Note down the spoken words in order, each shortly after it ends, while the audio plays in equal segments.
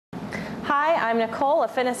Hi, I'm Nicole, a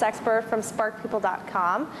fitness expert from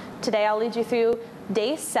SparkPeople.com. Today I'll lead you through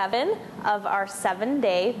day 7 of our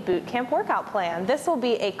 7-day boot camp workout plan. This will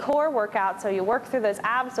be a core workout, so you work through those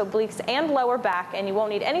abs, obliques, and lower back, and you won't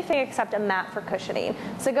need anything except a mat for cushioning.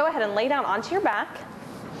 So go ahead and lay down onto your back.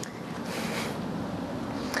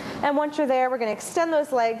 And once you're there, we're going to extend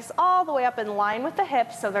those legs all the way up in line with the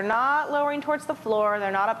hips, so they're not lowering towards the floor,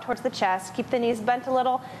 they're not up towards the chest. Keep the knees bent a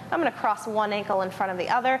little. I'm going to cross one ankle in front of the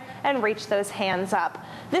other and reach those hands up.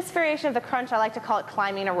 This variation of the crunch, I like to call it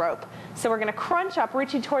climbing a rope. So we're going to crunch up,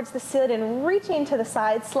 reaching towards the ceiling and reaching to the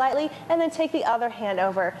side slightly, and then take the other hand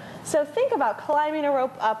over. So think about climbing a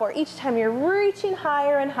rope up, or each time you're reaching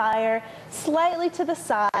higher and higher, slightly to the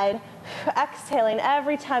side, exhaling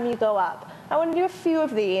every time you go up. I want to do a few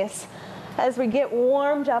of these as we get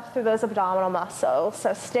warmed up through those abdominal muscles.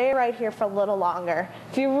 So stay right here for a little longer.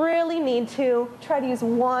 If you really need to, try to use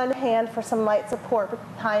one hand for some light support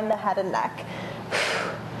behind the head and neck.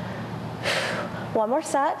 One more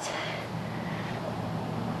set.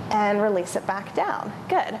 And release it back down.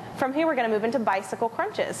 Good. From here, we're going to move into bicycle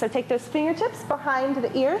crunches. So take those fingertips behind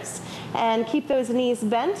the ears and keep those knees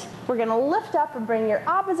bent. We're going to lift up and bring your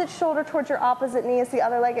opposite shoulder towards your opposite knee as the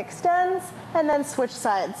other leg extends, and then switch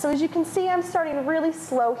sides. So as you can see, I'm starting really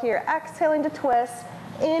slow here. Exhaling to twist,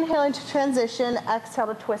 inhaling to transition, exhale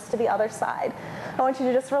to twist to the other side. I want you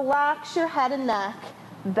to just relax your head and neck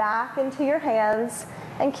back into your hands,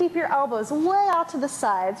 and keep your elbows way out to the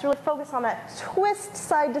sides. Really focus on that twist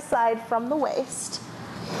side to side from the waist.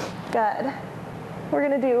 Good. We're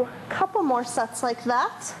going to do a couple more sets like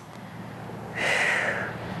that.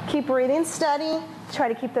 Keep breathing steady. Try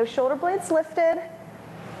to keep those shoulder blades lifted.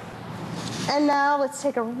 And now let's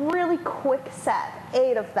take a really quick set.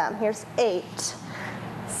 8 of them. Here's 8.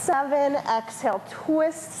 7. Exhale.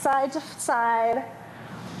 Twist side to side.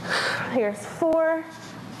 Here's 4.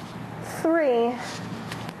 3.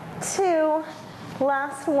 2,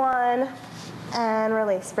 last one, and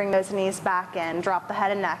release. Bring those knees back in. Drop the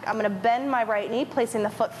head and neck. I'm going to bend my right knee, placing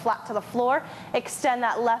the foot flat to the floor. Extend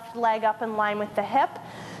that left leg up in line with the hip.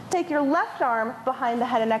 Take your left arm behind the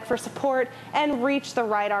head and neck for support, and reach the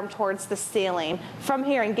right arm towards the ceiling. From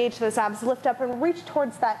here, engage those abs, lift up and reach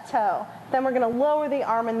towards that toe. Then we're going to lower the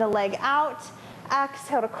arm and the leg out.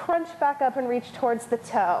 Exhale to crunch back up and reach towards the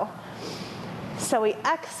toe. So we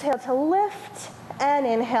exhale to lift, and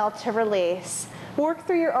inhale to release. Work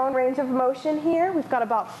through your own range of motion here. We've got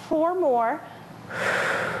about 4 more.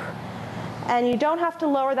 And you don't have to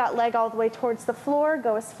lower that leg all the way towards the floor.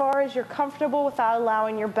 Go as far as you're comfortable without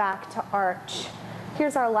allowing your back to arch.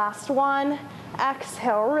 Here's our last one.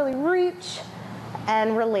 Exhale, really reach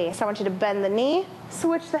and release. I want you to bend the knee,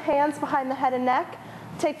 switch the hands behind the head and neck,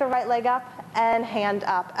 take the right leg up and hand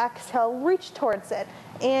up. Exhale, reach towards it.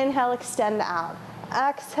 Inhale, extend out.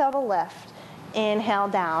 Exhale to lift. Inhale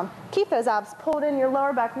down. Keep those abs pulled in, your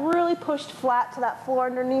lower back really pushed flat to that floor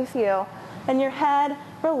underneath you. And your head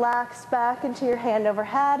relaxed back into your hand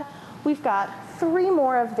overhead. We've got 3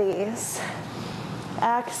 more of these.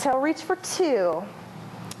 Exhale, reach for 2.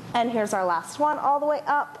 And here's our last one, all the way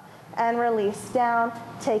up and release down.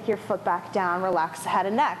 Take your foot back down, relax the head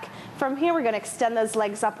and neck. From here, we're going to extend those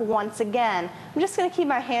legs up once again. I'm just going to keep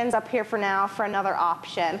my hands up here for now for another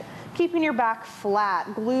option. Keeping your back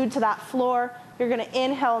flat, glued to that floor. You're going to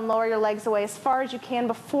inhale and lower your legs away as far as you can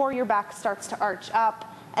before your back starts to arch up,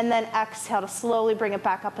 and then exhale to slowly bring it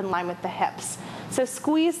back up in line with the hips. So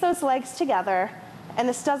squeeze those legs together, and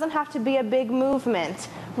this doesn't have to be a big movement.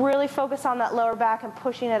 Really focus on that lower back and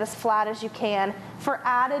pushing it as flat as you can for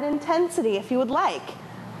added intensity if you would like.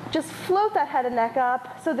 Just float that head and neck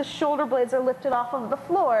up so the shoulder blades are lifted off of the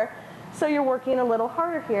floor. So you're working a little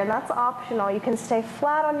harder here, and that's optional. You can stay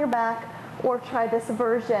flat on your back or try this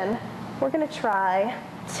version. We're going to try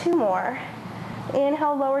 2 more.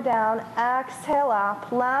 Inhale, lower down, exhale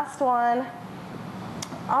up. Last one.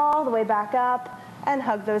 All the way back up, and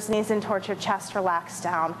hug those knees in towards your chest, relax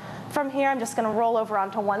down. From here, I'm just going to roll over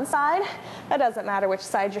onto one side. It doesn't matter which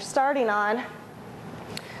side you're starting on.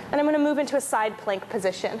 And I'm going to move into a side plank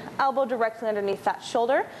position, elbow directly underneath that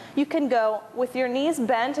shoulder. You can go with your knees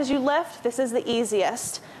bent as you lift. This is the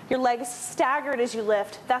easiest. Your legs staggered as you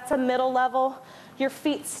lift. That's a middle level. Your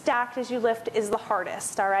feet stacked as you lift is the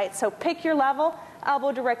hardest, all right? So pick your level.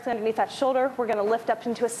 elbow directly underneath that shoulder. We're gonna lift up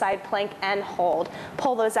into a side plank and hold.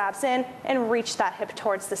 Pull those abs in and reach that hip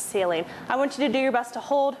towards the ceiling. I want you to do your best to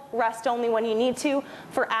hold, rest only when you need to.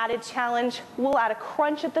 For added challenge, we'll add a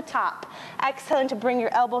crunch at the top. Exhaling to bring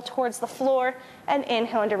your elbow towards the floor and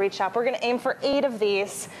inhaling to reach up. We're gonna aim for 8 of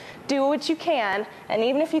these. Do what you can, and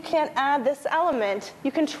even if you can't add this element,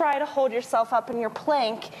 you can try to hold yourself up in your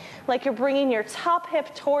plank like you're bringing your top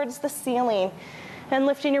hip towards the ceiling and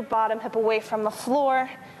lifting your bottom hip away from the floor.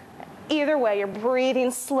 Either way, you're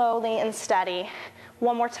breathing slowly and steady.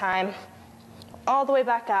 One more time. All the way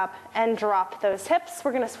back up and drop those hips.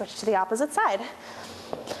 We're gonna switch to the opposite side.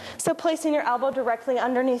 So placing your elbow directly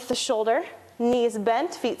underneath the shoulder, knees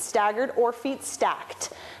bent, feet staggered, or feet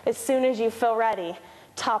stacked. As soon as you feel ready,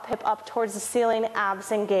 top hip up towards the ceiling,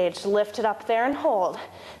 abs engaged. Lift it up there and hold.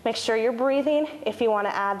 Make sure you're breathing. If you want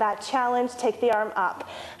to add that challenge, take the arm up.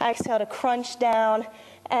 Exhale to crunch down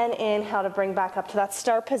and inhale to bring back up to that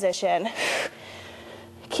start position.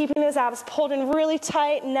 Keeping those abs pulled in really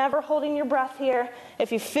tight, never holding your breath here.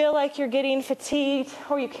 If you feel like you're getting fatigued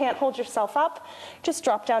or you can't hold yourself up, just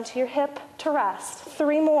drop down to your hip to rest.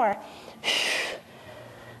 3 more.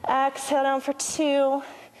 Exhale down for 2.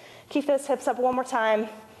 Keep those hips up one more time.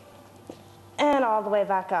 And all the way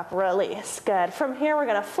back up, release. Good. From here, we're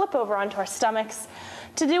gonna flip over onto our stomachs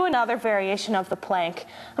to do another variation of the plank.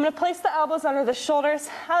 I'm gonna place the elbows under the shoulders.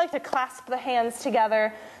 I like to clasp the hands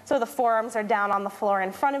together so the forearms are down on the floor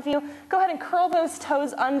in front of you. Go ahead and curl those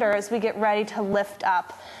toes under as we get ready to lift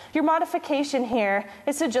up. Your modification here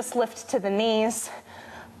is to just lift to the knees,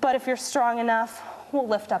 but if you're strong enough, we'll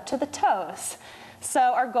lift up to the toes. So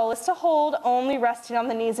our goal is to hold, only resting on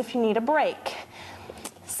the knees if you need a break.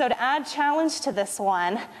 So to add challenge to this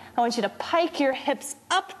one, I want you to pike your hips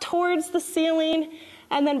up towards the ceiling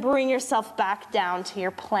and then bring yourself back down to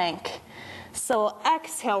your plank. So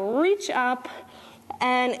exhale, reach up,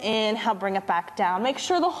 and inhale, bring it back down. Make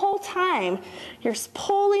sure the whole time you're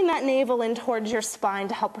pulling that navel in towards your spine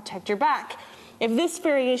to help protect your back. If this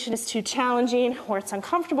variation is too challenging or it's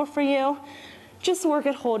uncomfortable for you, just work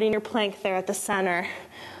at holding your plank there at the center.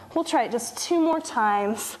 We'll try it just 2 more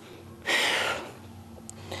times.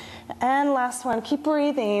 And last one, keep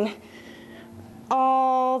breathing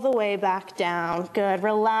all the way back down. Good,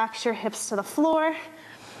 relax your hips to the floor.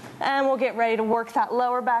 And we'll get ready to work that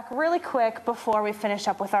lower back really quick before we finish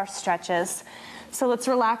up with our stretches. So let's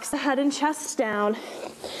relax the head and chest down.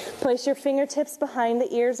 Place your fingertips behind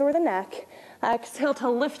the ears or the neck. Exhale to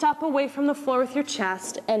lift up away from the floor with your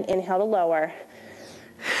chest and inhale to lower.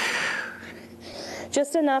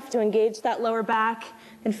 Just enough to engage that lower back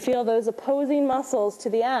and feel those opposing muscles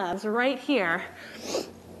to the abs right here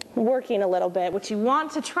working a little bit, which you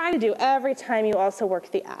want to try to do every time you also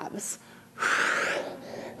work the abs.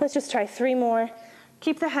 Let's just try 3 more.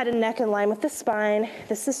 Keep the head and neck in line with the spine.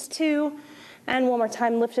 This is 2. And one more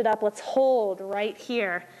time, lift it up. Let's hold right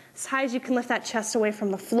here. As high as you can lift that chest away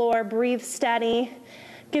from the floor. Breathe steady.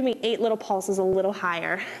 Give me 8 little pulses a little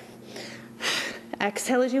higher.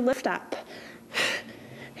 Exhale as you lift up.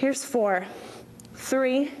 Here's 4,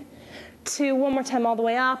 3, 2, one more time all the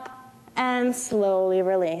way up, and slowly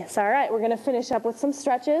release. All right, we're gonna finish up with some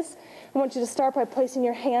stretches. I want you to start by placing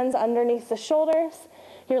your hands underneath the shoulders,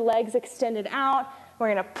 your legs extended out. We're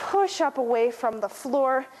gonna push up away from the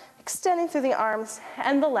floor, extending through the arms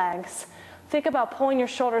and the legs. Think about pulling your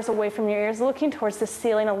shoulders away from your ears, looking towards the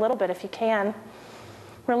ceiling a little bit if you can.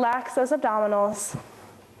 Relax those abdominals.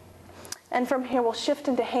 And from here, we'll shift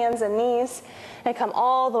into hands and knees and come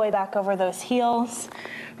all the way back over those heels,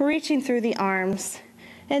 reaching through the arms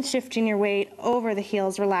and shifting your weight over the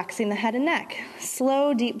heels, relaxing the head and neck.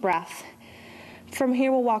 Slow, deep breath. From here,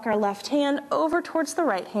 we'll walk our left hand over towards the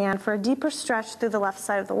right hand for a deeper stretch through the left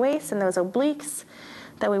side of the waist and those obliques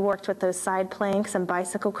that we worked with those side planks and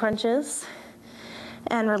bicycle crunches.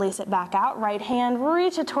 And release it back out. Right hand,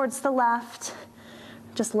 reach it towards the left.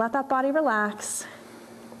 Just let that body relax.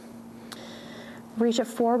 Reach it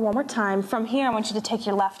forward one more time. From here, I want you to take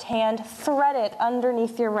your left hand, thread it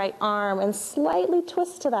underneath your right arm, and slightly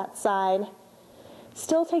twist to that side.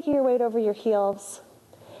 Still taking your weight over your heels.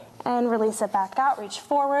 And release it back out. Reach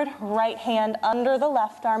forward, right hand under the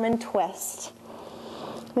left arm, and twist.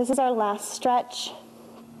 This is our last stretch.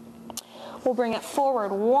 We'll bring it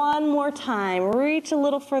forward one more time. Reach a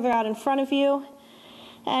little further out in front of you.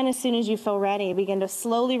 And as soon as you feel ready, begin to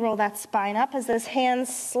slowly roll that spine up as those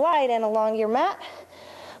hands slide in along your mat.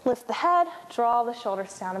 Lift the head, draw the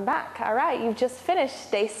shoulders down and back. All right, you've just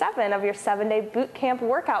finished day 7 of your 7-day boot camp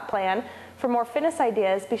workout plan. For more fitness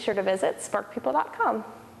ideas, be sure to visit SparkPeople.com.